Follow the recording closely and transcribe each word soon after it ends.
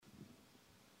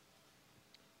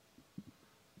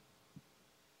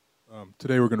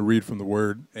Today we're going to read from the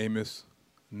Word, Amos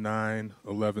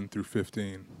 9:11 through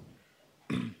 15.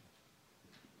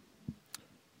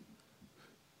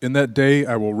 In that day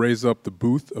I will raise up the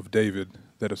booth of David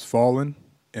that is fallen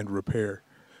and repair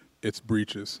its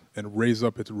breaches and raise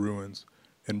up its ruins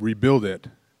and rebuild it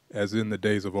as in the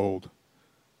days of old,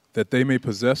 that they may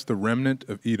possess the remnant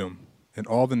of Edom and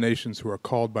all the nations who are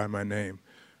called by my name,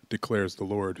 declares the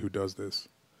Lord who does this.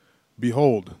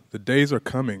 Behold, the days are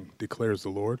coming, declares the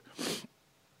Lord,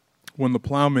 when the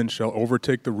plowman shall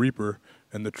overtake the reaper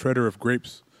and the treader of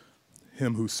grapes,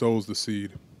 him who sows the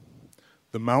seed.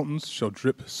 The mountains shall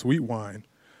drip sweet wine,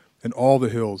 and all the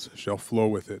hills shall flow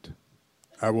with it.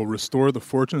 I will restore the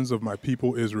fortunes of my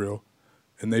people Israel,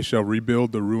 and they shall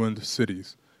rebuild the ruined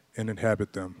cities and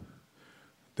inhabit them.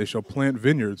 They shall plant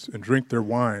vineyards and drink their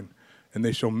wine, and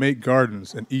they shall make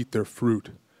gardens and eat their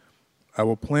fruit. I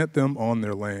will plant them on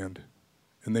their land,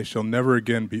 and they shall never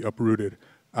again be uprooted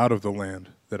out of the land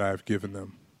that I have given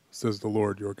them, says the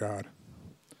Lord your God.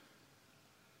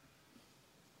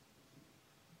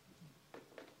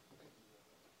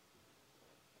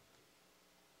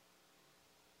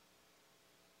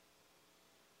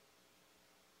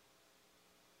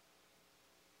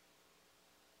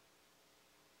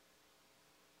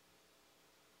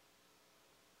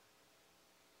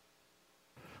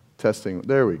 Testing.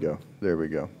 There we go. There we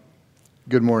go.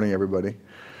 Good morning, everybody.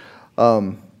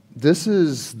 This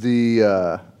is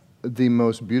the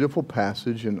most beautiful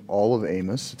passage in all of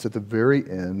Amos. It's at the very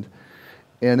end,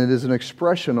 and it is an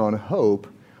expression on hope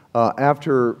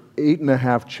after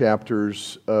 8.5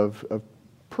 chapters of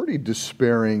pretty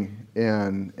despairing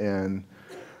and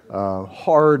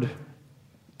hard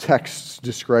texts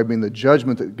describing the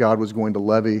judgment that God was going to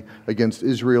levy against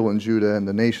Israel and Judah and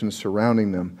the nations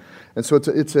surrounding them. And so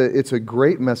it's a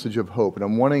great message of hope.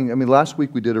 And last week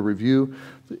we did a review,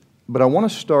 but I want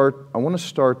to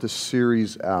start the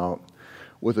series out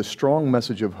with a strong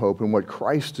message of hope and what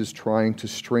Christ is trying to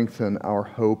strengthen our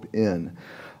hope in.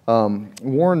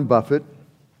 Warren Buffett,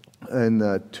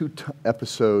 in two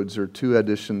episodes or two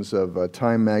editions of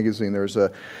Time magazine, there's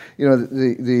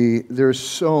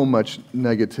so much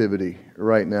negativity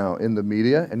right now in the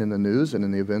media and in the news and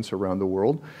in the events around the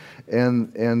world,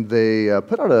 and they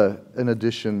put out an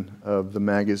edition of the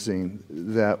magazine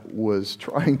that was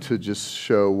trying to just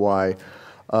show why,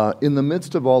 in the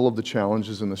midst of all of the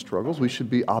challenges and the struggles, we should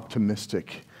be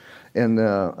optimistic,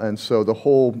 and so the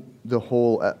whole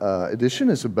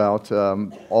edition is about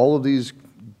all of these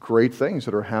great things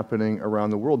that are happening around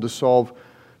the world to solve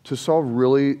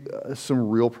really some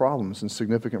real problems and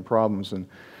significant problems.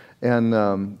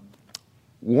 And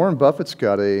Warren Buffett's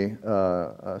got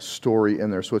a story in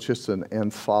there, so it's just an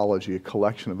anthology, a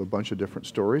collection of a bunch of different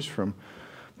stories from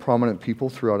prominent people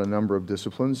throughout a number of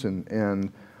disciplines.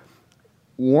 And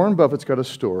Warren Buffett's got a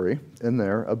story in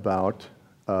there about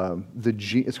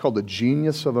it's called The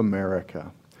Genius of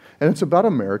America, and it's about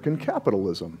American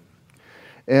capitalism.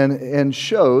 And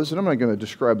shows, and I'm not going to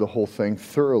describe the whole thing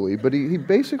thoroughly, but he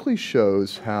basically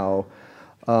shows how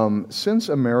since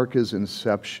America's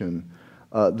inception,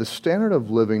 the standard of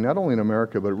living, not only in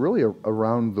America, but really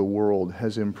around the world,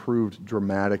 has improved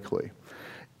dramatically.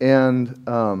 And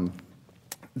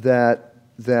that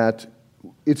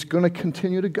it's going to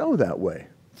continue to go that way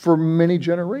for many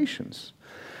generations.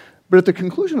 But at the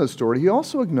conclusion of the story, he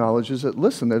also acknowledges that,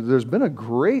 listen, there's been a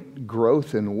great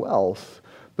growth in wealth,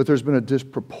 but there's been a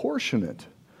disproportionate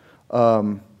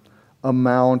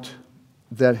amount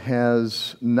that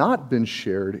has not been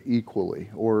shared equally,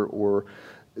 or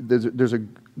there's a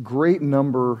great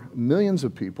number, millions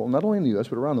of people, not only in the U.S.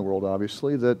 but around the world,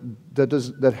 obviously,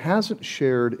 that hasn't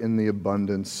shared in the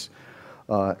abundance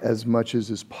as much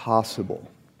as is possible.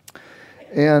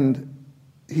 And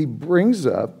he brings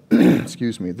up,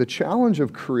 the challenge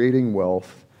of creating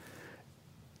wealth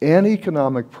and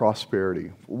economic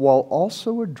prosperity, while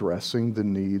also addressing the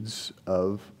needs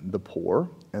of the poor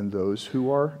and those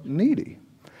who are needy.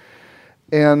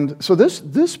 And so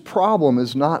this problem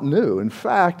is not new. In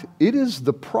fact, it is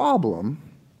the problem,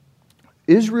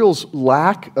 Israel's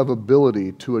lack of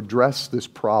ability to address this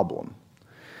problem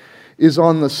is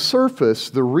on the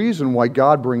surface the reason why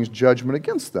God brings judgment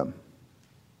against them.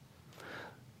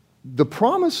 The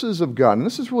promises of God, and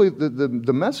this is really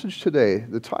the message today,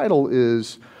 the title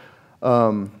is,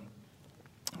 I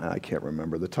can't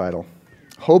remember the title,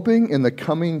 Hoping in the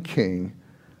Coming King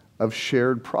of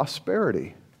Shared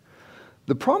Prosperity.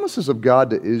 The promises of God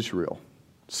to Israel,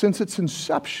 since its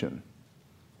inception,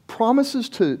 promises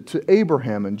to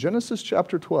Abraham in Genesis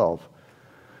chapter 12,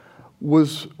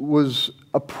 was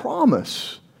a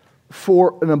promise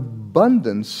for an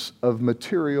abundance of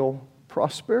material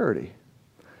prosperity.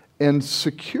 and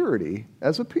security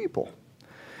as a people.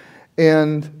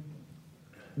 And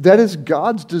that is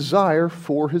God's desire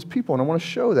for his people. And I want to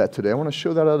show that today. I want to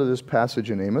show that out of this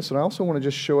passage in Amos. And I also want to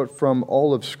just show it from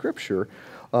all of Scripture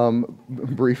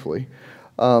briefly.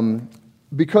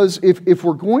 Because if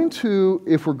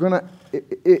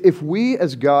we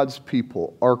as God's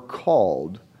people are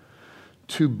called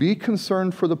to be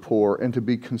concerned for the poor and to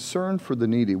be concerned for the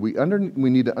needy, we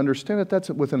need to understand that that's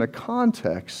within a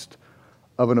context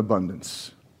of an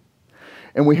abundance.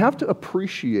 And we have to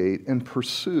appreciate and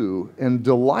pursue and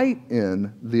delight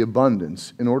in the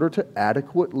abundance in order to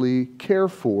adequately care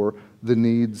for the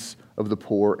needs of the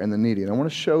poor and the needy. And I want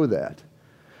to show that.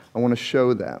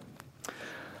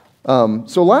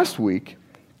 So last week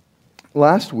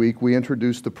we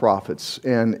introduced the prophets,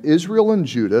 and Israel and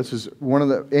Judah.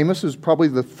 Amos is probably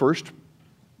the first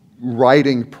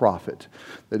writing prophet.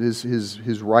 That is,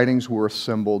 his writings were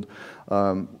assembled.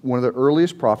 One of the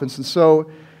earliest prophets, and so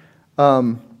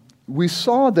we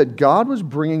saw that God was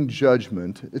bringing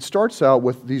judgment. It starts out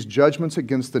with these judgments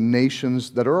against the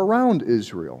nations that are around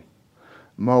Israel,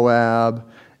 Moab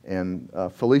and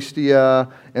Philistia,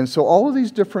 and so all of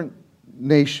these different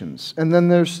nations. And then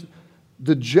there's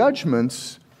the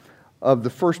judgments of the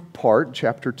first part,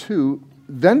 chapter 2,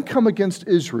 then come against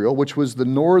Israel, which was the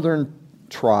northern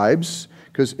tribes,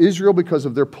 because Israel, because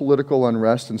of their political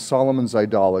unrest and Solomon's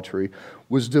idolatry,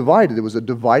 was divided. It was a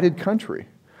divided country.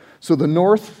 So the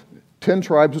north 10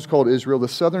 tribes was called Israel. The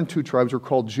southern 2 tribes were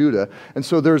called Judah. And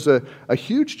so there's a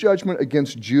huge judgment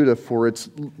against Judah for its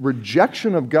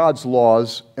rejection of God's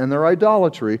laws and their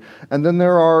idolatry. And then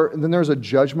there's a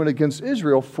judgment against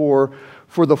Israel for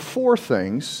the 4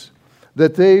 things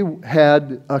that they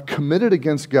had committed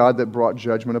against God that brought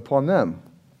judgment upon them.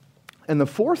 And the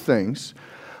 4 things,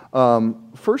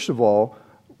 first of all,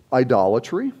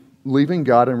 idolatry, leaving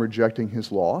God and rejecting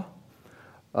his law.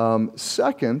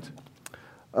 Second,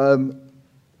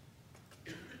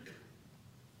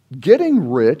 getting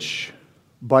rich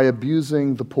by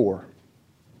abusing the poor.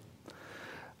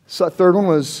 So third one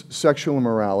was sexual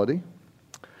immorality.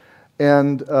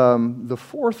 And the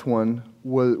fourth one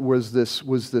was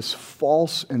this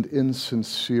false and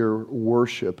insincere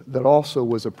worship that also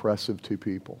was oppressive to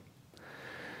people.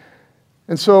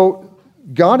 And so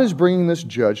God is bringing this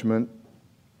judgment,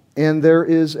 and there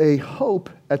is a hope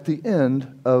at the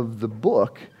end of the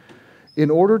book in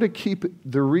order to keep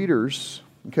the readers,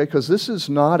 okay, because this is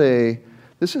not a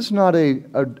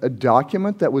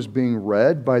document that was being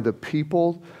read by the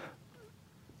people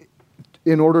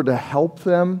in order to help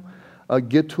them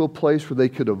get to a place where they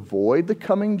could avoid the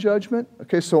coming judgment.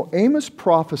 Okay, so Amos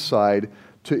prophesied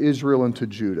to Israel and to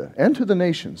Judah and to the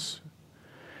nations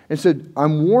and said,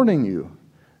 I'm warning you,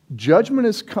 judgment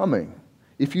is coming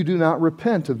if you do not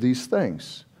repent of these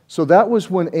things. So that was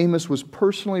when Amos was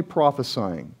personally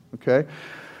prophesying. Okay?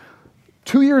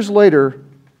 2 years later,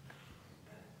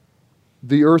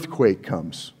 the earthquake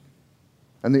comes.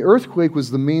 And the earthquake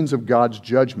was the means of God's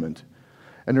judgment.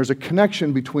 And there's a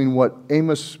connection between what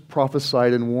Amos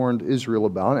prophesied and warned Israel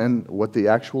about and what the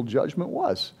actual judgment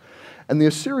was. And the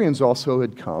Assyrians also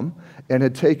had come and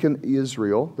had taken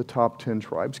Israel, the top 10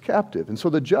 tribes, captive. And so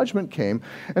the judgment came.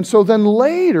 And so then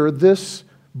later, this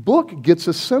book gets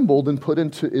assembled and put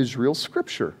into Israel's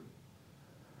scripture.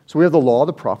 So we have the law,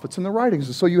 the prophets, and the writings.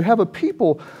 And so you have a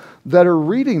people that are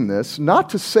reading this not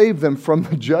to save them from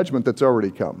the judgment that's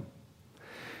already come.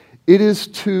 It is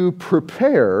to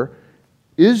prepare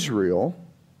Israel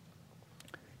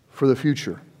for the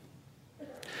future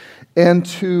and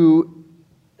to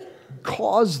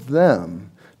cause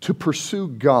them to pursue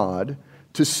God,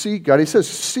 to seek God. He says,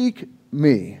 seek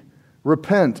me,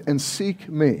 repent and seek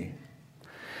me.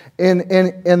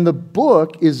 And the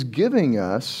book is giving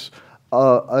us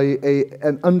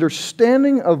an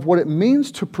understanding of what it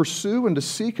means to pursue and to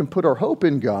seek and put our hope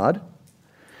in God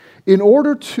in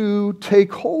order to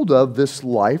take hold of this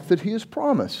life that he has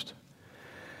promised.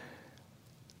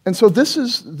 And so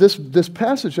this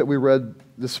passage that we read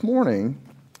this morning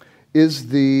is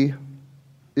the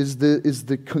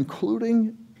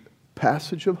concluding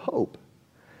passage of hope.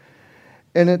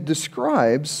 And it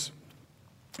describes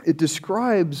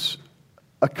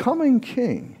a coming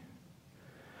king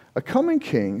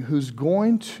who's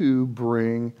going to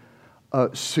bring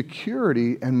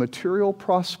security and material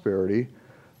prosperity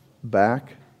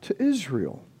back to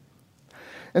Israel.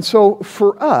 And so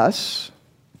for us,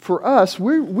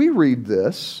 we read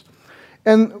this,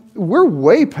 and we're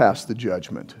way past the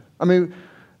judgment. I mean,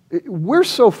 we're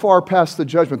so far past the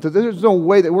judgment that there's no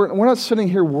way that we're not sitting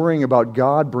here worrying about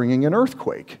God bringing an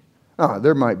earthquake.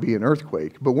 There might be an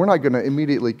earthquake, but we're not going to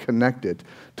immediately connect it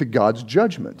to God's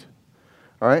judgment.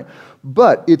 all right?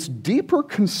 But it's deeper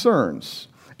concerns.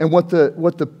 And what the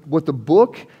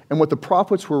book and what the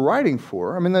prophets were writing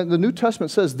for, I mean, the New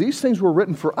Testament says these things were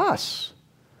written for us,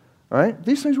 all right?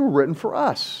 These things were written for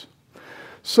us.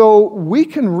 So we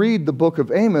can read the book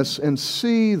of Amos and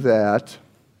see that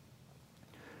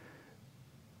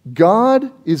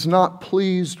God is not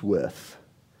pleased with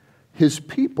his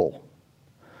people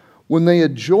when they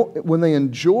enjoy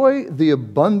the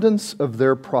abundance of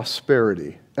their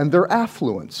prosperity and their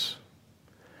affluence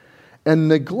and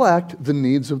neglect the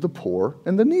needs of the poor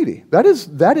and the needy. That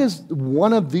is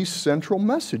one of these central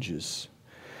messages.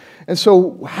 And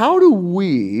so how do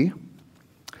we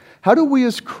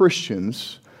as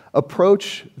Christians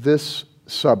approach this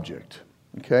subject?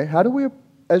 Okay? How do we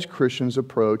as Christians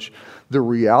approach the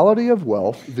reality of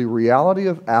wealth, the reality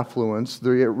of affluence,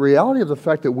 the reality of the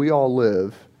fact that we all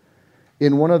live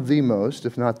in one of the most,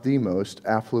 if not the most,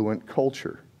 affluent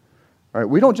culture? All right,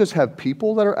 we don't just have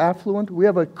people that are affluent, we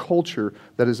have a culture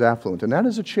that is affluent, and that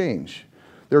is a change.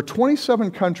 There are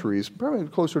 27 countries, probably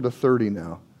closer to 30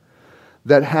 now,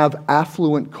 that have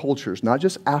affluent cultures, not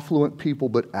just affluent people,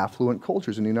 but affluent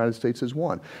cultures, and the United States is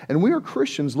one. And we are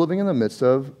Christians living in the midst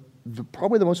of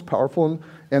probably the most powerful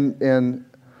and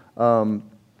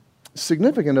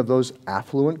significant of those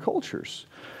affluent cultures.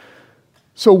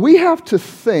 So we have to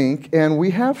think and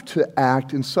we have to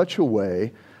act in such a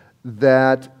way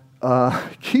that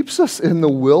keeps us in the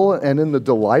will and in the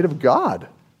delight of God.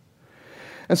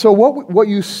 And so what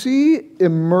you see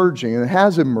emerging, and it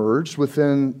has emerged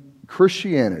within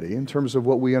Christianity, in terms of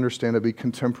what we understand to be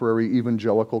contemporary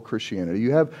evangelical Christianity,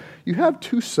 you have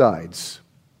two sides.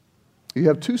 You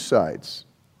have two sides.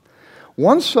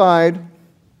 One side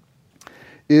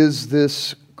is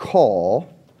this call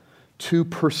to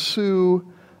pursue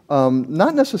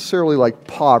not necessarily like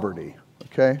poverty,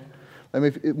 okay? I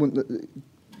mean, when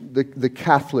the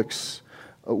Catholics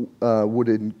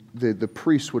the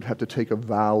priests would have to take a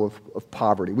vow of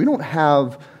poverty. We don't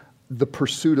have the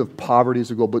pursuit of poverty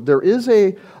as a goal, but there is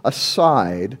a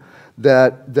side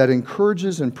that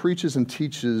encourages and preaches and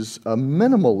teaches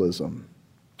minimalism.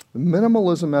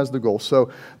 Minimalism as the goal.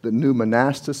 So the new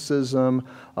monasticism,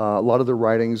 a lot of the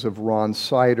writings of Ron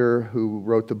Sider, who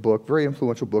wrote the book, very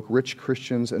influential book, Rich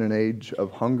Christians in an Age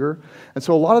of Hunger. And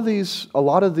so a lot of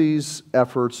these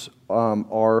efforts want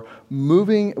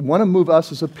to move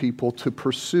us as a people to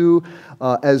pursue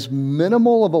as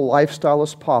minimal of a lifestyle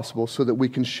as possible so that we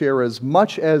can share as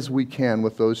much as we can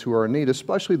with those who are in need,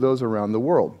 especially those around the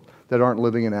world that aren't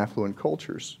living in affluent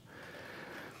cultures.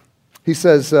 He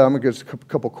says, I'm going to give a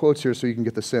couple quotes here so you can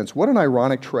get the sense. What an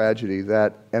ironic tragedy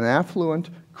that an affluent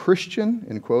Christian,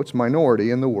 in quotes, minority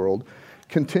in the world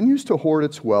continues to hoard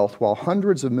its wealth while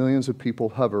hundreds of millions of people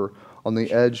hover on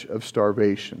the edge of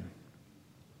starvation.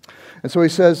 And so he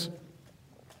says,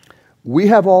 we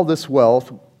have all this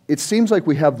wealth. It seems like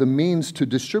we have the means to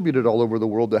distribute it all over the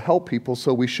world to help people,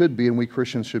 so we should be, and we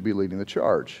Christians should be leading the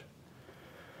charge.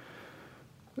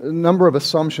 A number of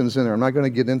assumptions in there. I'm not going to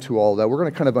get into all that. We're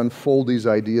going to kind of unfold these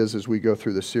ideas as we go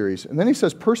through the series. And then he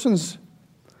says, persons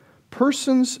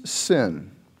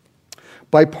sin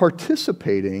by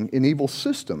participating in evil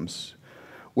systems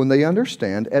when they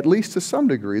understand, at least to some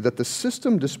degree, that the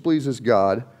system displeases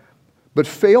God, but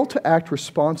fail to act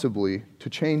responsibly to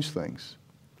change things.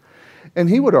 And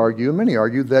he would argue, and many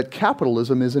argue, that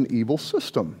capitalism is an evil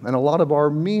system. And a lot of our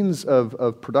means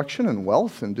of production and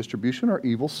wealth and distribution are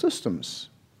evil systems.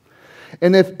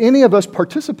 And if any of us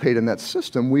participate in that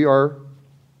system, we are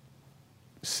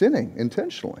sinning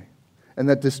intentionally, and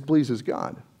that displeases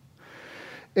God.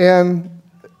 And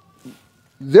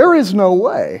there is no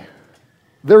way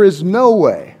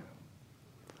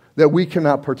that we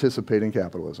cannot participate in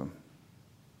capitalism.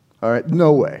 All right?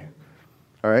 No way.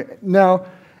 All right? Now,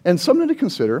 and something to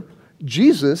consider,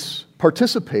 Jesus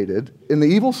participated in the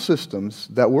evil systems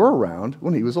that were around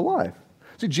when he was alive.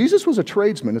 See, Jesus was a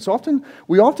tradesman.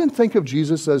 We often think of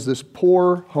Jesus as this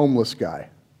poor, homeless guy,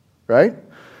 right?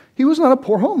 He was not a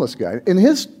poor, homeless guy. In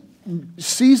his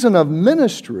season of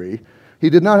ministry, he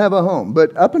did not have a home.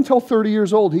 But up until 30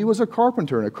 years old, he was a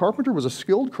carpenter. And a carpenter was a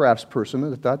skilled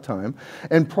craftsperson at that time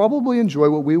and probably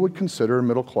enjoyed what we would consider a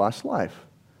middle-class life,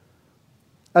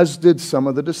 as did some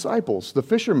of the disciples. The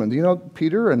fishermen, you know,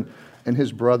 Peter and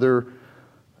his brother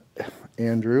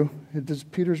Andrew. Does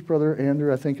Peter's brother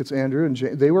Andrew, I think it's Andrew, and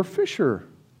James, they were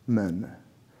fishermen.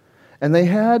 And they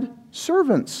had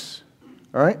servants.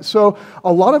 All right? So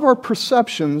a lot of our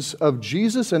perceptions of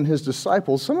Jesus and his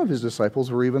disciples, some of his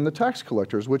disciples were even the tax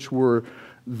collectors, which were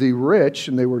the rich,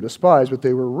 and they were despised, but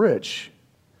they were rich.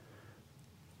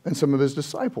 And some of his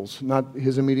disciples, not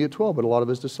his immediate 12, but a lot of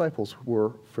his disciples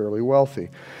were fairly wealthy.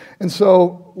 And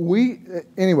so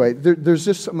there's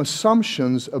just some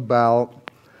assumptions about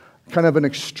kind of an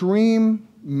extreme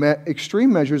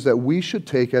measures that we should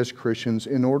take as Christians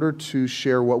in order to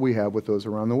share what we have with those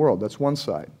around the world. That's one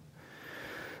side.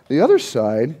 The other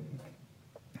side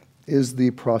is the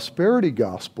prosperity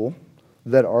gospel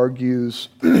that argues,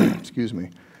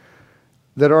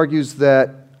 that argues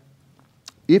that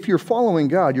if you're following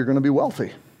God, you're going to be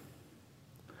wealthy.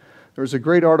 There was a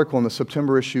great article in the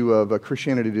September issue of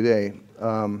Christianity Today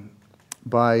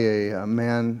by a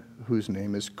man whose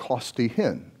name is Costi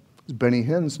Hinn. It's Benny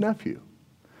Hinn's nephew.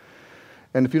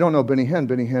 And if you don't know Benny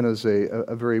Hinn is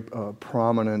a very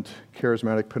prominent,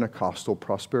 charismatic, Pentecostal,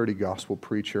 prosperity gospel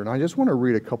preacher. And I just want to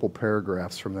read a couple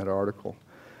paragraphs from that article.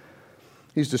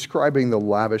 He's describing the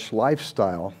lavish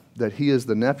lifestyle that he, as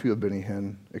the nephew of Benny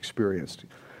Hinn, experienced.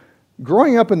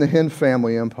 Growing up in the Hinn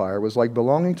family empire was like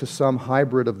belonging to some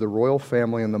hybrid of the royal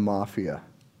family and the mafia.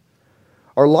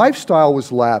 Our lifestyle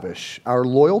was lavish, our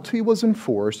loyalty was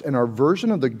enforced, and our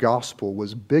version of the gospel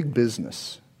was big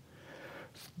business.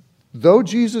 Though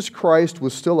Jesus Christ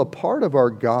was still a part of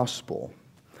our gospel,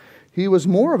 he was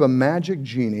more of a magic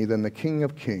genie than the King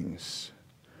of Kings.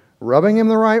 Rubbing him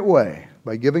the right way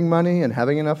by giving money and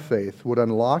having enough faith would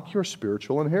unlock your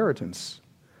spiritual inheritance.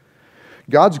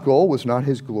 God's goal was not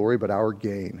his glory, but our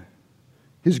gain.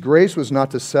 His grace was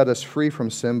not to set us free from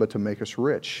sin, but to make us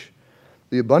rich.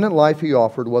 The abundant life he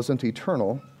offered wasn't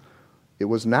eternal, it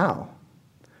was now.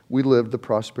 We lived the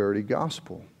prosperity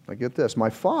gospel. Now get this, my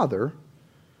father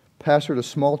pastored a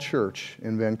small church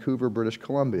in Vancouver, British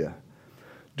Columbia.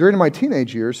 During my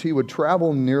teenage years, he would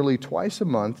travel nearly twice a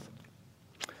month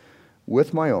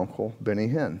with my uncle, Benny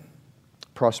Hinn.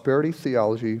 Prosperity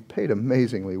theology paid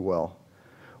amazingly well.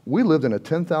 We lived in a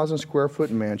 10,000 square foot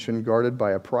mansion guarded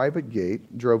by a private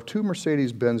gate, drove 2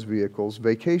 Mercedes-Benz vehicles,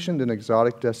 vacationed in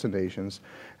exotic destinations,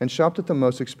 and shopped at the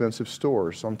most expensive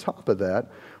stores. On top of that,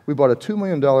 we bought a $2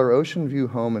 million ocean view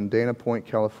home in Dana Point,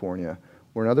 California,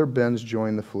 where another Benz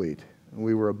joined the fleet. And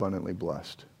we were abundantly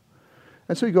blessed.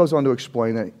 And so he goes on to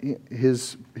explain that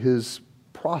his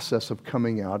process of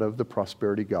coming out of the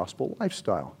prosperity gospel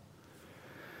lifestyle.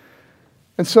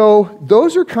 And so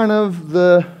those are kind of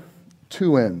the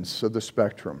two ends of the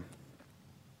spectrum.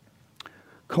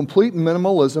 Complete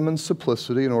minimalism and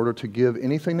simplicity in order to give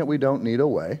anything that we don't need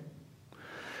away.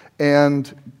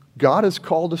 And God has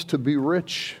called us to be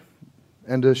rich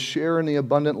and to share in the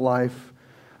abundant life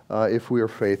if we are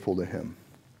faithful to him.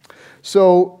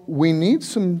 So we need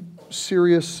some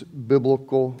serious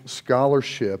biblical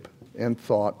scholarship and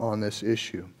thought on this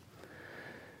issue.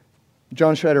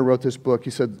 John Scheider wrote this book. He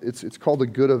said it's called The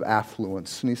Good of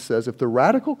Affluence. And he says, if the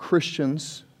radical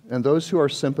Christians and those who are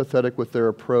sympathetic with their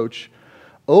approach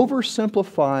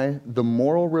oversimplify the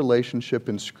moral relationship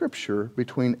in Scripture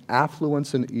between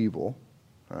affluence and evil,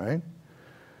 all right?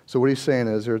 So what he's saying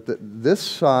is that this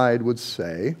side would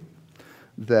say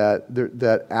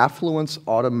that affluence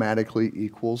automatically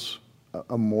equals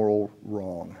a moral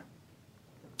wrong.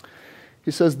 He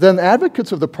says, then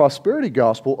advocates of the prosperity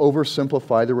gospel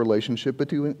oversimplify the relationship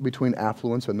between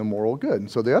affluence and the moral good. And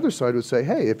so the other side would say,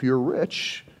 hey, if you're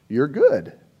rich, you're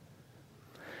good.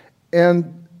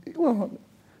 And, well,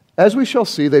 as we shall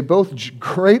see, they both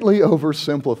greatly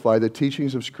oversimplify the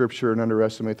teachings of Scripture and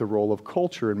underestimate the role of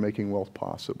culture in making wealth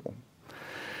possible.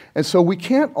 And so we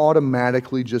can't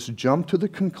automatically just jump to the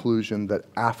conclusion that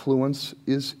affluence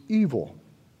is evil.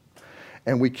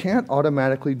 And we can't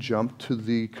automatically jump to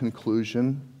the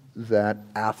conclusion that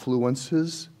affluence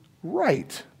is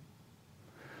right.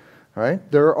 All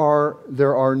right? There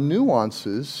are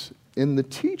nuances in the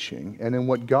teaching and in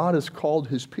what God has called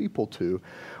his people to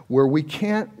where we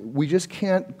just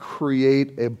can't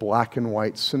create a black and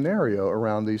white scenario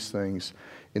around these things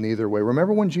in either way.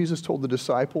 Remember when Jesus told the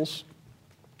disciples,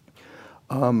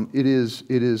 it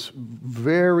is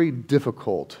very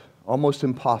difficult, almost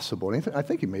impossible. And I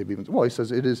think he maybe even, well, he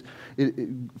says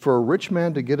for a rich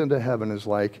man to get into heaven is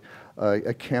like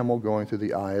a camel going through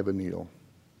the eye of a needle.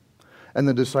 And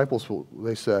the disciples,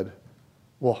 they said,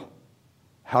 well,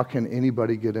 how can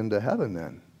anybody get into heaven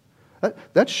then?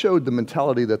 That showed the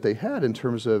mentality that they had in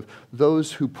terms of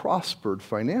those who prospered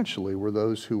financially were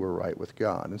those who were right with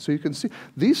God. And so you can see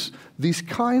these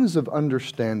kinds of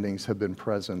understandings have been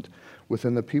present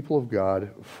within the people of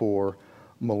God for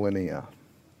millennia.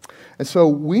 And so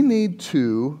we need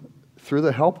to, through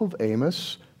the help of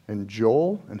Amos and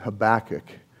Joel and Habakkuk,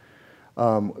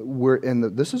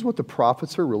 this is what the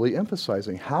prophets are really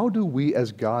emphasizing. How do we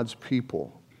as God's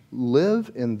people live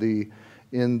in the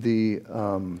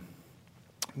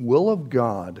will of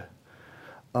God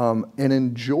and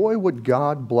enjoy what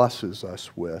God blesses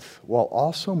us with while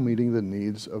also meeting the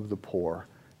needs of the poor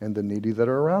and the needy that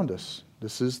are around us.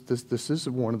 This is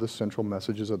one of the central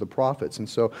messages of the prophets. And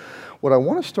so what I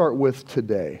want to start with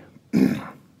today,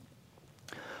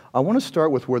 I want to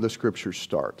start with where the scriptures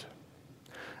start.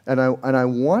 And I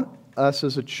want us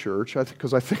as a church,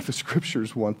 because I think the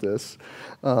scriptures want this,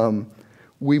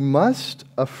 we must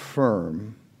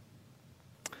affirm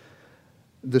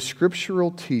the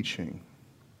scriptural teaching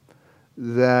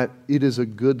that it is a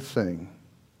good thing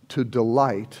to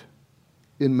delight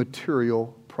in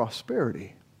material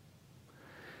prosperity.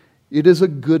 It is a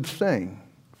good thing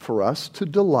for us to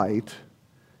delight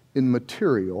in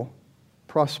material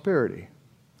prosperity.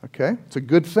 Okay? It's a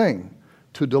good thing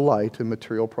to delight in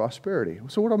material prosperity.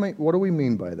 So what do we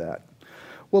mean by that?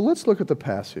 Well, let's look at the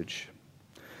passage.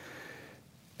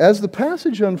 As the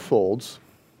passage unfolds,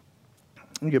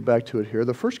 let me get back to it here.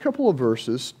 The first couple of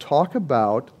verses talk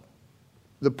about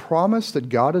the promise that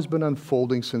God has been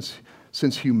unfolding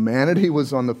since humanity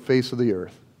was on the face of the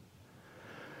earth.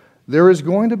 There is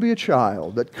going to be a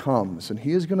child that comes, and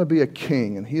he is going to be a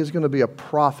king, and he is going to be a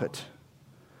prophet,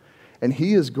 and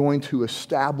he is going to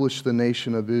establish the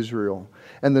nation of Israel.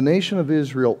 And the nation of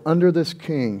Israel, under this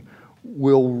king,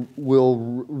 will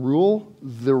rule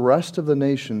the rest of the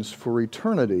nations for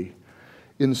eternity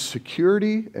in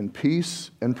security and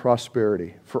peace and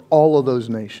prosperity for all of those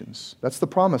nations. That's the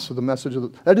promise of the message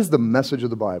that is the message of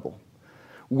the Bible.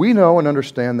 We know and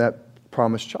understand that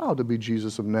promised child to be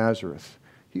Jesus of Nazareth.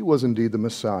 He was indeed the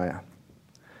Messiah.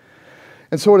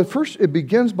 And so at first it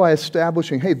begins by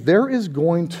establishing, hey, there is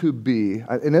going to be,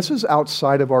 and this is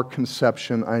outside of our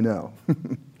conception, I know.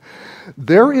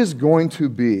 There is going to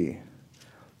be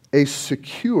a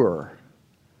secure,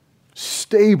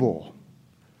 stable,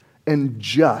 and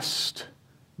just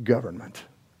government.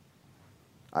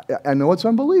 I know it's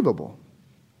unbelievable.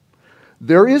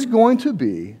 There is going to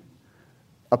be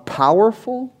a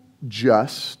powerful,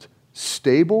 just,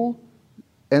 stable,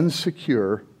 and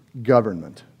secure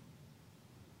government.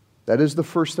 That is the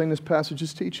first thing this passage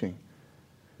is teaching.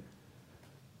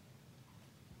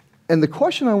 And the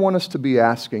question I want us to be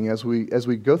asking as we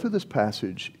go through this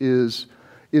passage is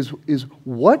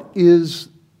what is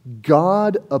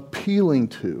God appealing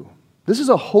to? This is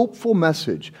a hopeful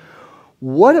message.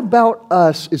 What about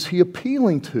us is he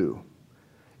appealing to?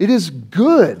 It is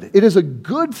good. It is a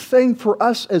good thing for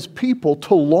us as people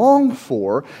to long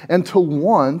for and to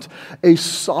want a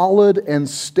solid and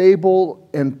stable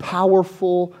and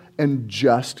powerful and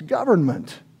just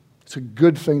government. It's a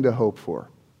good thing to hope for.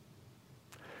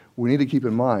 We need to keep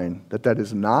in mind that that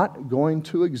is not going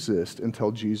to exist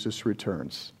until Jesus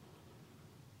returns.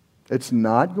 It's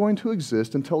not going to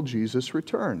exist until Jesus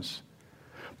returns.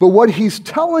 But what he's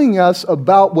telling us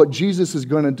about what Jesus is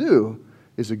going to do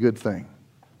is a good thing.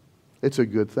 It's a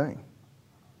good thing.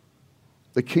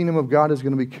 The kingdom of God is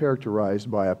going to be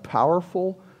characterized by a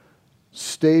powerful,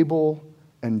 stable,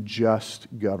 and just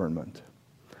government.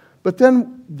 But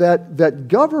then that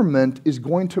government is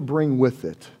going to bring with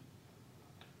it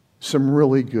some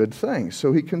really good things.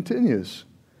 So he continues.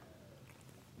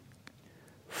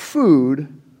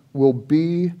 Food will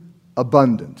be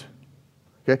abundant.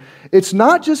 Okay? It's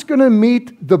not just going to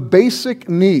meet the basic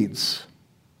needs.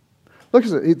 Look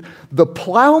at it. The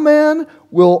plowman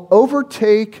will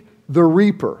overtake the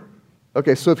reaper.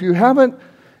 Okay, so if you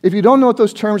don't know what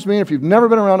those terms mean, if you've never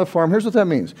been around a farm, here's what that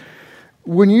means.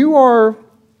 When you're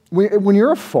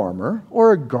a farmer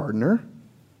or a gardener,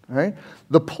 right,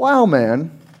 the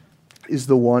plowman is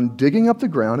the one digging up the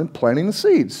ground and planting the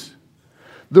seeds.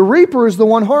 The reaper is the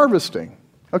one harvesting.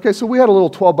 Okay, so we had a little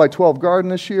 12 by 12 garden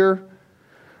this year,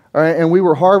 all right, and we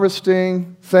were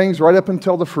harvesting things right up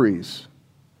until the freeze.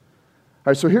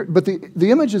 All right, so here, but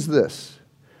the image is this.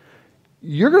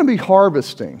 You're going to be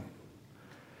harvesting,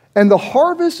 and the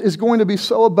harvest is going to be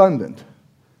so abundant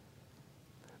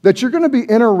that you're going to be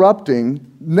interrupting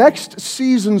next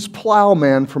season's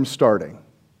plowman from starting.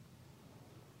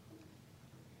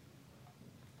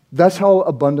 That's how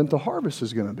abundant the harvest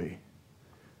is going to be.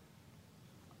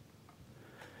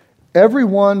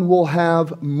 Everyone will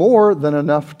have more than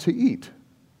enough to eat.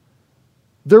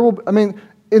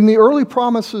 In the early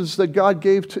promises that God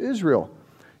gave to Israel,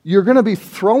 you're going to be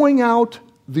throwing out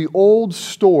the old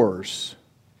stores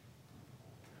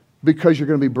because you're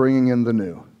going to be bringing in the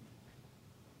new.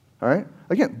 All right?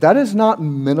 Again, that is not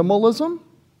minimalism.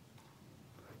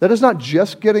 That is not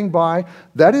just getting by.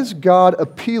 That is God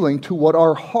appealing to what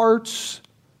our hearts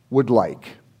would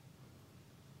like.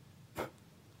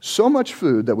 So much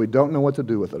food that we don't know what to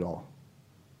do with it all.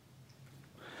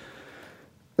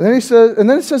 And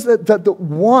then it says that the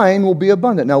wine will be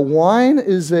abundant. Now, wine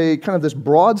is a kind of this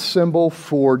broad symbol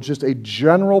for just a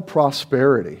general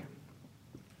prosperity.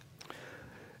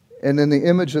 And in the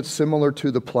image that's similar to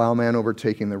the plowman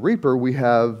overtaking the reaper, we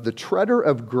have the treader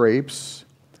of grapes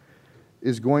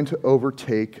is going to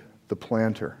overtake the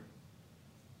planter.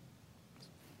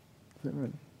 Is that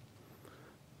right?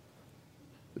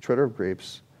 The treader of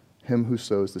grapes, him who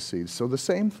sows the seeds. So the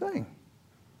same thing.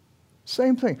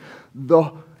 Same thing.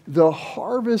 The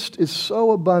harvest is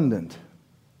so abundant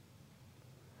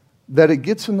that it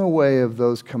gets in the way of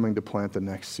those coming to plant the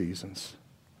next seasons.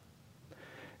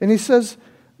 And he says,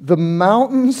 the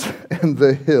mountains and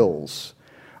the hills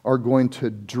are going to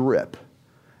drip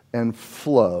and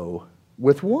flow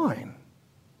with wine.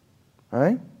 All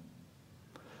right?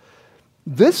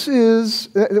 This is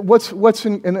what's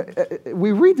in, and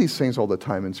we read these things all the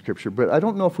time in Scripture, but I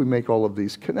don't know if we make all of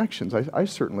these connections. I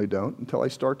certainly don't until I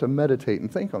start to meditate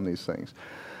and think on these things.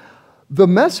 The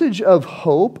message of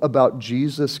hope about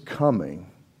Jesus coming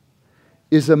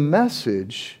is a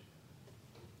message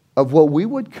of what we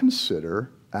would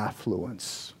consider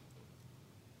affluence.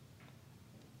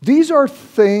 These are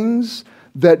things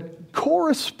that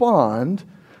correspond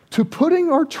to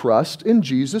putting our trust in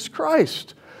Jesus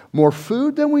Christ. More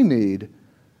food than we need,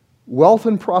 wealth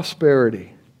and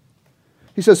prosperity.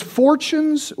 He says,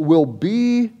 fortunes will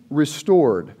be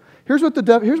restored. Here's what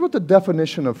the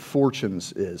definition of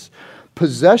fortunes is.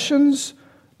 Possessions,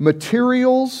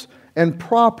 materials, and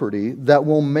property that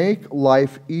will make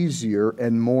life easier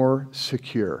and more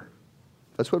secure.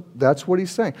 That's what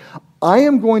he's saying. I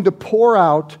am going to pour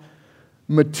out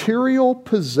material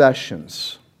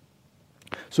possessions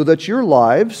so that your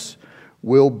lives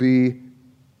will be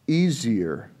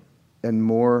easier and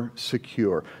more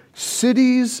secure.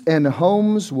 Cities and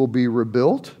homes will be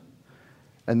rebuilt,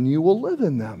 and you will live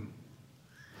in them.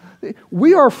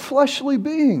 We are fleshly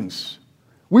beings.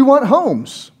 We want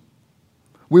homes.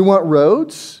 We want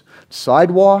roads,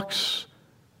 sidewalks.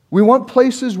 We want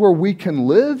places where we can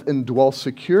live and dwell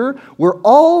secure, where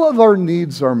all of our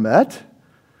needs are met.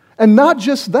 And not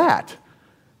just that.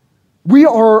 We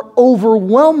are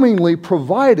overwhelmingly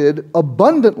provided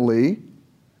abundantly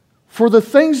for the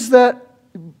things that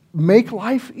make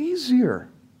life easier.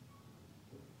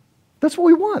 That's what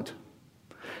we want.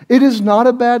 It is not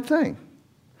a bad thing.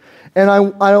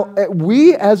 And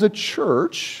we as a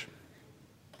church,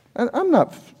 and I'm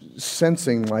not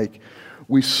sensing like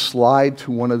we slide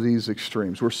to one of these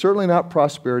extremes. We're certainly not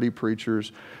prosperity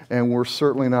preachers, and we're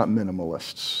certainly not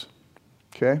minimalists.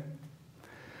 Okay?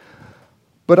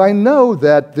 But I know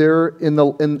that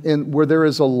where there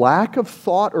is a lack of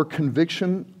thought or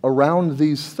conviction around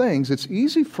these things, it's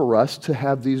easy for us to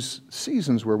have these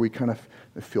seasons where we kind of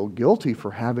feel guilty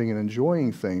for having and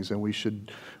enjoying things, and we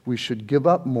should give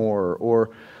up more, or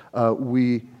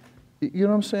you know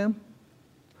what I'm saying?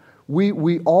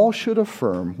 We all should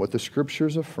affirm what the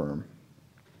Scriptures affirm,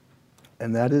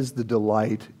 and that is the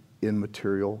delight in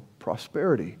material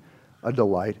prosperity, a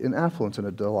delight in affluence, and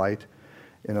a delight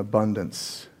in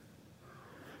abundance.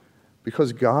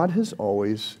 Because God has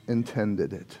always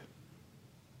intended it.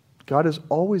 God has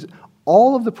always,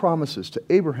 all of the promises to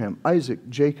Abraham, Isaac,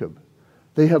 Jacob,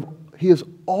 it has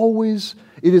always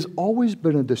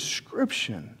been a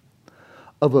description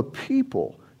of a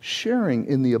people sharing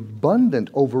in the abundant,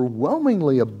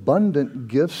 overwhelmingly abundant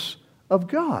gifts of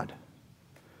God.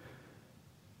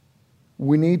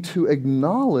 We need to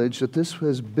acknowledge that this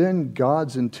has been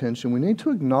God's intention. We need to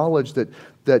acknowledge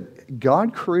that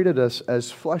God created us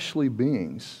as fleshly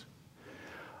beings.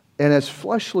 And as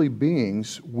fleshly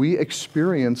beings, we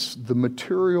experience the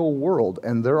material world.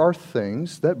 And there are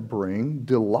things that bring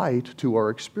delight to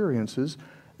our experiences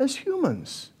as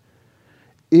humans.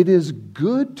 It is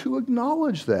good to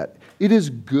acknowledge that. It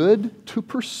is good to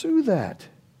pursue that.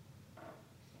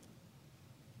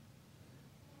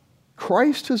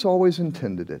 Christ has always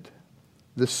intended it.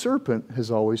 The serpent has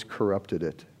always corrupted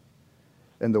it.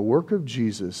 And the work of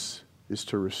Jesus is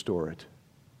to restore it.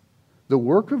 The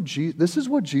work of Jesus, this is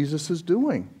what Jesus is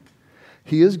doing.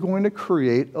 He is going to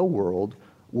create a world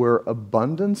where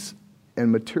abundance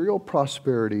and material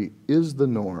prosperity is the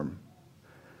norm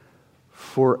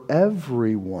for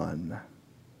everyone.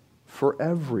 For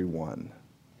everyone.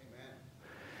 Amen.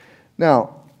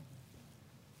 Now,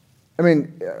 I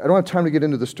don't have time to get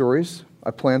into the stories.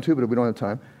 I plan to, but we don't have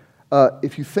time.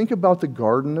 If you think about the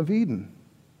Garden of Eden,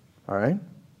 all right?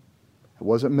 It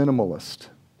wasn't minimalist.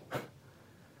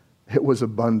 It was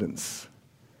abundance.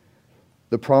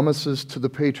 The promises to the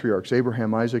patriarchs,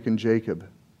 Abraham, Isaac, and Jacob,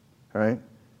 all right?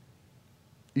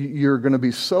 You're going to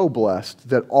be so blessed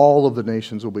that all of the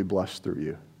nations will be blessed through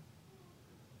you.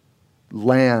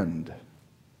 land,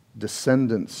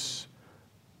 descendants,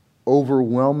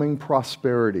 overwhelming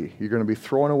prosperity. You're going to be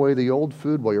throwing away the old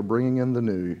food while you're bringing in the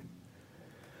new.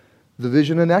 The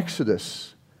vision in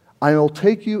Exodus, I will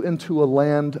take you into a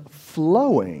land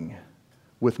flowing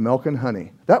with milk and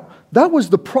honey. That was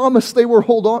the promise they were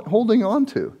holding on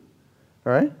to.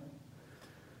 All right?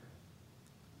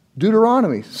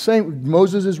 Deuteronomy,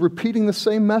 Moses is repeating the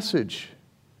same message.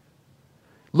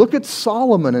 Look at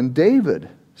Solomon and David,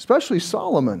 especially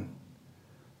Solomon.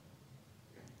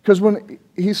 Because when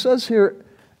he says here,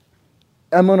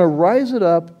 I'm going to rise it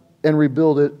up and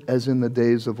rebuild it as in the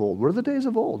days of old. What are the days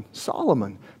of old?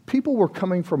 Solomon. People were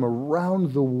coming from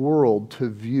around the world to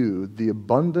view the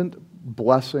abundant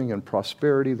blessing and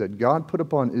prosperity that God put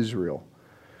upon Israel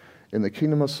in the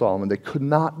kingdom of Solomon. They could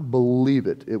not believe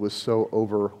it. It was so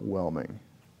overwhelming.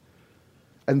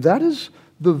 And that is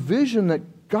the vision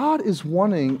that God is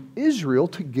wanting Israel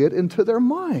to get into their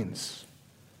minds.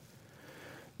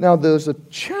 Now, there's a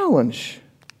challenge.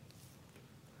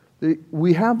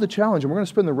 We have the challenge, and we're going to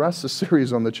spend the rest of the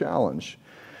series on the challenge.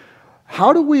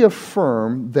 How do we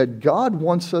affirm that God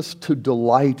wants us to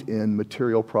delight in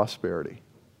material prosperity?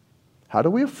 How do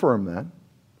we affirm that?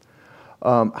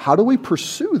 How do we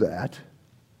pursue that?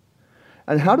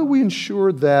 And how do we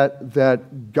ensure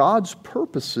that God's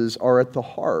purposes are at the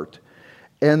heart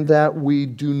and that we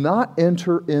do not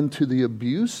enter into the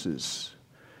abuses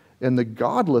and the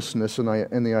godlessness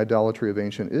and the idolatry of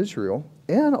ancient Israel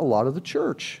and a lot of the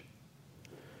church?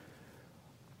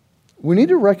 We need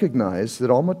to recognize that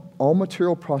all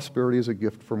material prosperity is a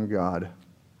gift from God,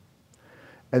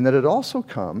 and that it also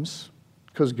comes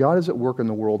because God is at work in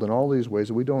the world in all these ways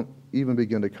that we don't even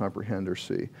begin to comprehend or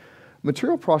see.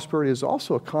 Material prosperity is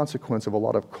also a consequence of a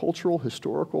lot of cultural,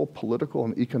 historical, political,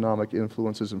 and economic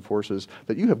influences and forces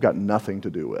that you have got nothing to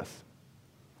do with.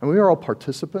 And we are all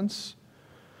participants,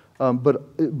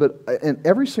 and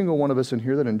every single one of us in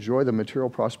here that enjoy the material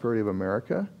prosperity of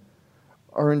America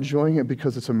are enjoying it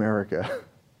because it's America.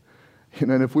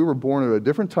 And if we were born at a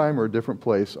different time or a different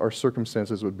place, our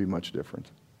circumstances would be much different.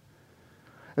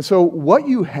 And so what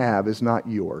you have is not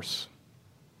yours.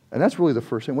 And that's really the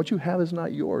first thing. What you have is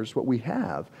not yours. What we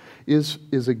have is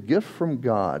a gift from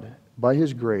God by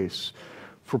His grace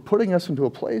for putting us into a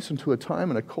place, into a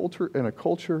time, and a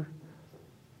culture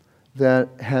that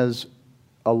has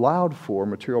allowed for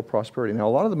material prosperity. Now,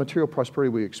 a lot of the material prosperity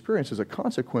we experience is a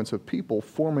consequence of people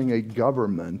forming a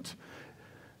government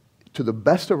to the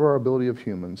best of our ability of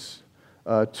humans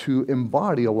to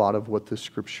embody a lot of what the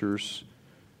Scriptures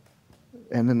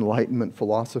and Enlightenment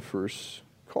philosophers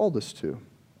called us to.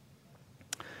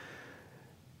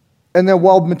 And then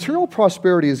while material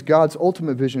prosperity is God's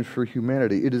ultimate vision for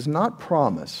humanity, it is not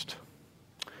promised.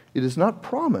 It is not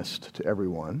promised to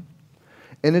everyone.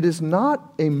 And it is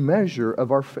not a measure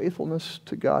of our faithfulness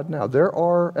to God now. There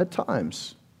are at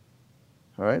times,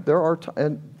 all right,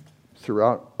 and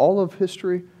throughout all of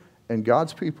history and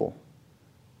God's people,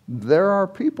 there are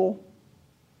people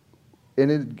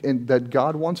in that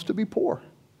God wants to be poor.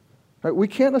 Right? We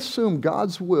can't assume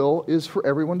God's will is for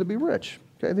everyone to be rich.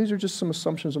 Okay? These are just some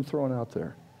assumptions I'm throwing out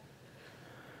there.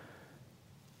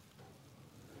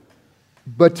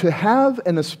 But to have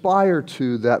and aspire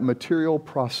to that material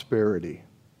prosperity,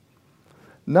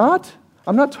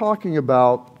 I'm not talking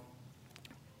about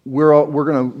we're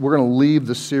going to leave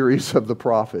the series of the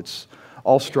prophets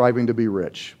all striving to be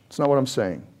rich. It's not what I'm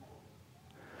saying.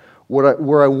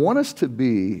 Where I want us to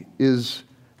be is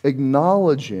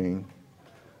acknowledging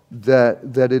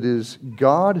that it is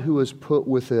God who has put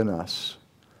within us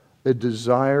a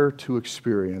desire to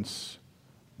experience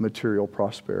material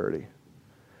prosperity.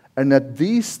 And that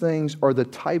these things are the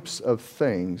types of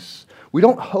things. We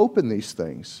don't hope in these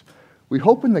things. We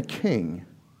hope in the King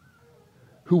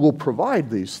who will provide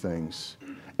these things.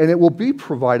 And it will be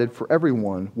provided for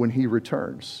everyone when He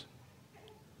returns.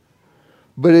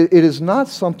 But it is not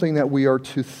something that we are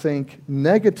to think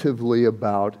negatively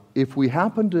about if we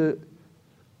happen to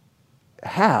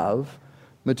have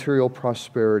material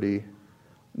prosperity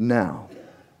now.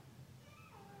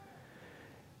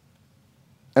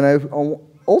 And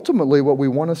ultimately what we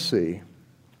want to see,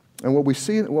 and what we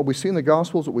see in the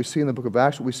Gospels, what we see in the book of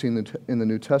Acts, what we see in the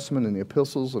New Testament, in the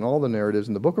epistles, and all the narratives,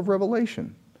 in the book of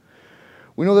Revelation,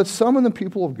 we know that some in the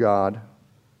people of God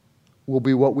will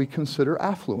be what we consider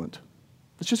affluent.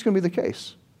 It's just going to be the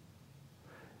case.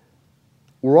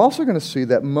 We're also going to see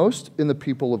that most in the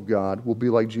people of God will be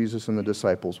like Jesus and the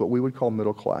disciples, what we would call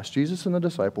middle class. Jesus and the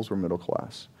disciples were middle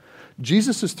class.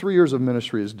 Jesus' 3 years of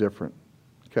ministry is different.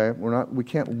 Okay? We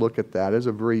can't look at that as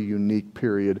a very unique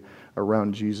period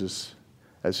around Jesus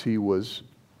as He was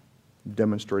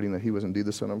demonstrating that He was indeed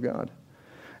the Son of God.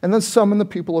 And then some in the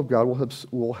people of God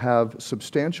will have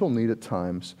substantial need at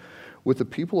times, with the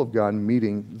people of God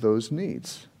meeting those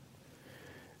needs.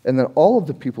 And then all of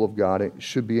the people of God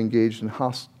should be engaged in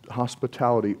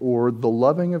hospitality or the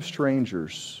loving of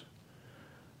strangers.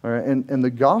 All right? And the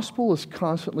gospel is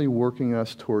constantly working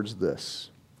us towards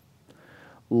this.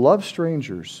 Love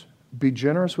strangers. Be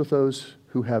generous with those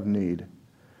who have need.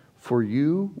 For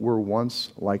you were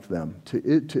once like them. To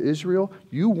Israel,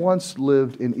 you once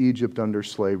lived in Egypt under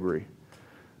slavery.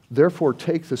 Therefore,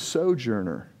 take the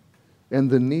sojourner and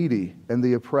the needy and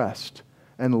the oppressed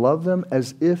and love them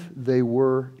as if they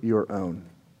were your own.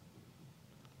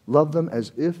 Love them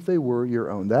as if they were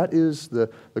your own. That is the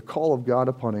call of God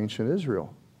upon ancient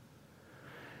Israel.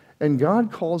 And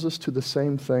God calls us to the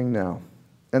same thing now.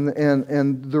 And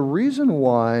the reason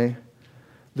why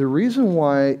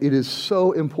it is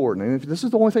so important, and if this is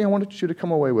the only thing I wanted you to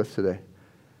come away with today,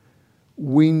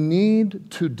 we need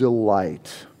to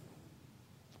delight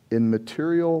in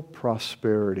material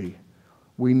prosperity.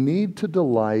 We need to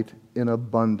delight in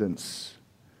abundance.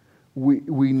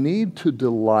 We need to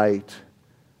delight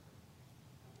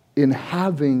in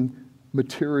having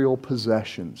material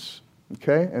possessions.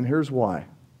 Okay? And here's why.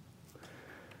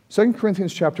 2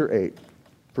 Corinthians chapter 8.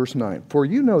 Verse 9, for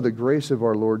you know the grace of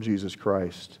our Lord Jesus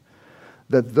Christ,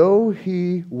 that though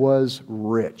he was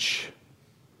rich,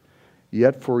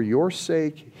 yet for your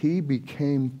sake he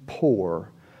became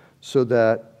poor, so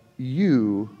that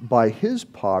you, by his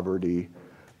poverty,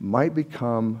 might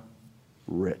become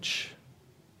rich.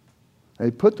 And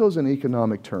he put those in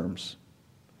economic terms.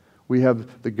 We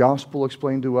have the gospel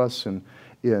explained to us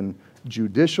in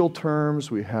judicial terms.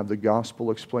 We have the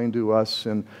gospel explained to us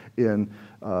in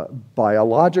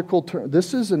biological terms.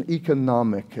 This is an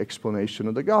economic explanation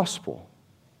of the gospel.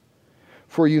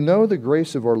 For you know the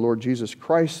grace of our Lord Jesus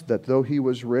Christ, that though he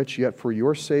was rich, yet for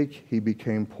your sake he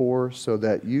became poor, so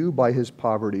that you by his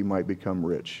poverty might become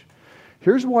rich.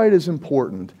 Here's why it is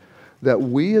important that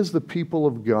we as the people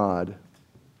of God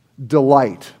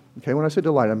delight. Okay, when I say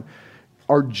delight,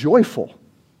 are joyful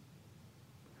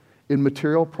in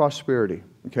material prosperity.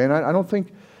 Okay, and I don't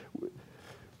think,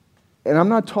 and I'm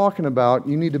not talking about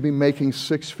you need to be making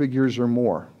 6 figures or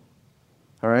more.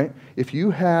 All right? If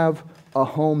you have a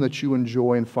home that you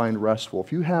enjoy and find restful,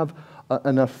 if you have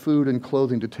enough food and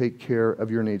clothing to take care of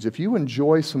your needs, if you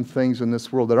enjoy some things in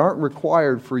this world that aren't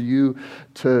required for you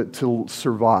to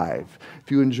survive, if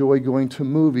you enjoy going to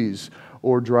movies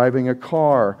or driving a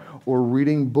car or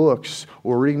reading books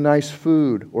or reading nice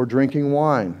food or drinking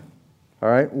wine, all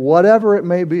right, whatever it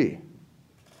may be,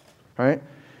 all right,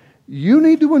 you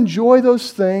need to enjoy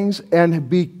those things and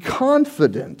be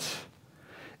confident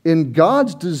in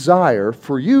God's desire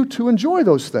for you to enjoy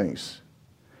those things.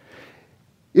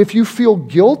 If you feel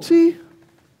guilty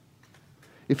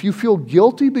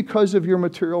because of your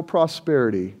material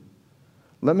prosperity,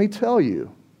 let me tell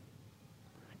you,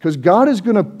 because God is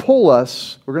going to pull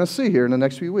us, we're going to see here in the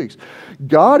next few weeks,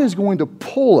 God is going to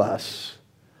pull us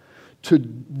to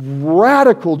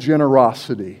radical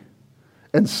generosity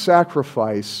and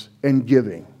sacrifice and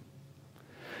giving.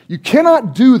 You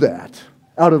cannot do that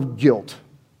out of guilt.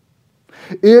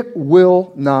 It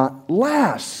will not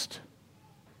last.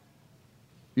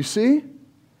 You see?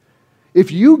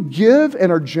 If you give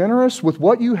and are generous with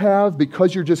what you have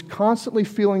because you're just constantly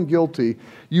feeling guilty,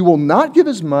 you will not give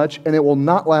as much and it will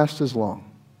not last as long.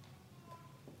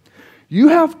 You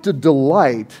have to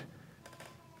delight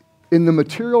in the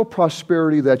material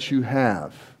prosperity that you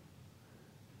have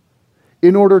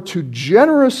in order to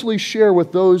generously share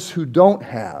with those who don't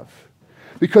have,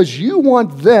 because you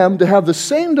want them to have the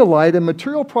same delight in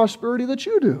material prosperity that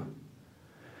you do.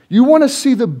 You want to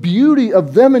see the beauty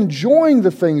of them enjoying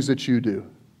the things that you do.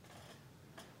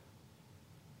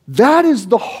 That is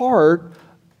the heart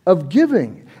of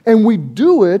giving. And we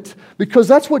do it because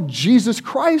that's what Jesus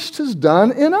Christ has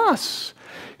done in us.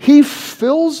 He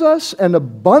fills us and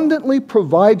abundantly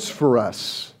provides for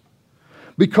us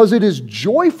because it is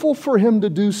joyful for Him to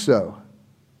do so.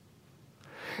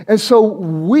 And so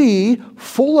we,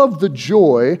 full of the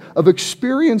joy of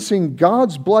experiencing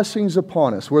God's blessings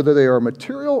upon us, whether they are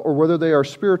material or whether they are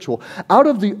spiritual, out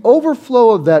of the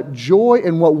overflow of that joy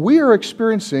and what we are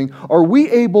experiencing, are we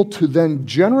able to then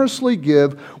generously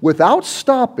give without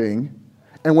stopping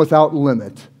and without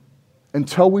limit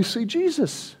until we see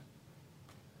Jesus.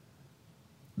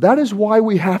 That is why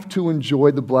we have to enjoy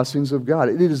the blessings of God.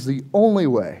 It is the only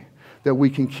way that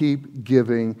we can keep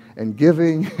giving and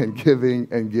giving and giving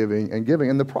and giving and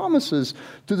giving. And the promises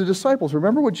to the disciples,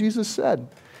 remember what Jesus said.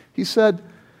 He said,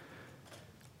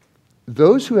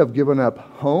 those who have given up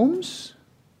homes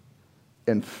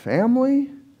and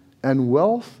family and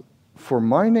wealth for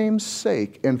my name's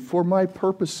sake and for my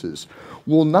purposes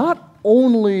will not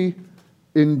only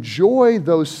enjoy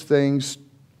those things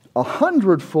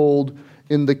 100-fold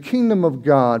in the kingdom of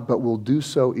God, but will do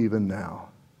so even now.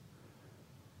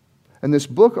 And this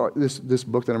book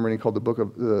that I'm reading, called the Book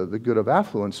of the Good of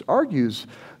Affluence, argues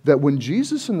that when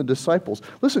Jesus and the disciples,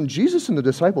 listen, Jesus and the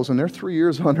disciples in their 3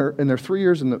 years in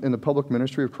the public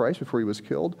ministry of Christ before he was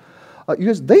killed,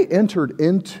 they entered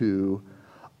into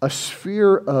a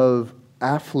sphere of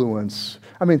affluence.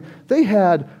 I mean, they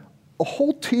had a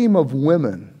whole team of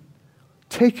women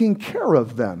taking care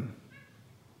of them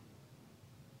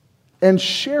and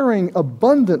sharing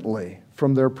abundantly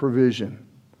from their provision.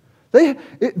 They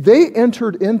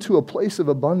entered into a place of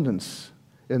abundance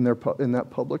in that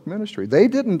public ministry. They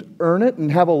didn't earn it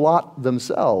and have a lot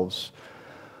themselves,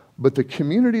 but the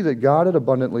community that God had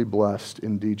abundantly blessed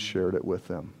indeed shared it with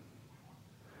them.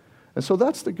 And so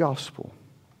that's the gospel.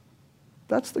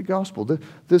 That's the gospel.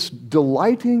 This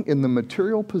delighting in the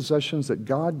material possessions that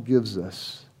God gives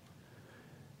us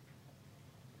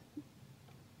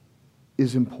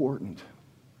is important.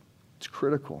 It's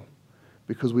critical,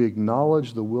 because we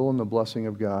acknowledge the will and the blessing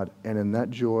of God, and in that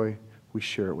joy, we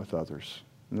share it with others.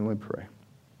 And then we pray.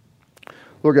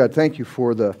 Lord God, thank you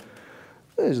for the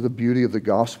beauty of the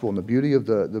gospel and the beauty of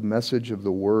the message of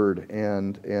the word,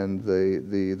 and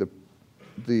the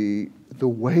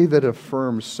way that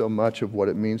affirms so much of what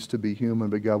it means to be human.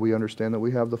 But God, we understand that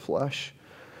we have the flesh,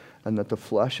 and that the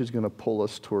flesh is going to pull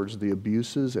us towards the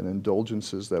abuses and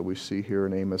indulgences that we see here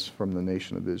in Amos from the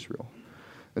nation of Israel.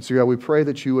 And so, God, we pray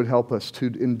that you would help us to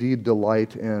indeed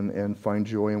delight and find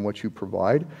joy in what you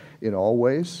provide in all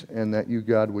ways, and that you,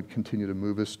 God, would continue to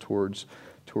move us towards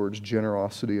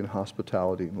generosity and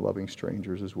hospitality and loving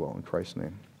strangers as well. In Christ's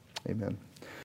name, amen.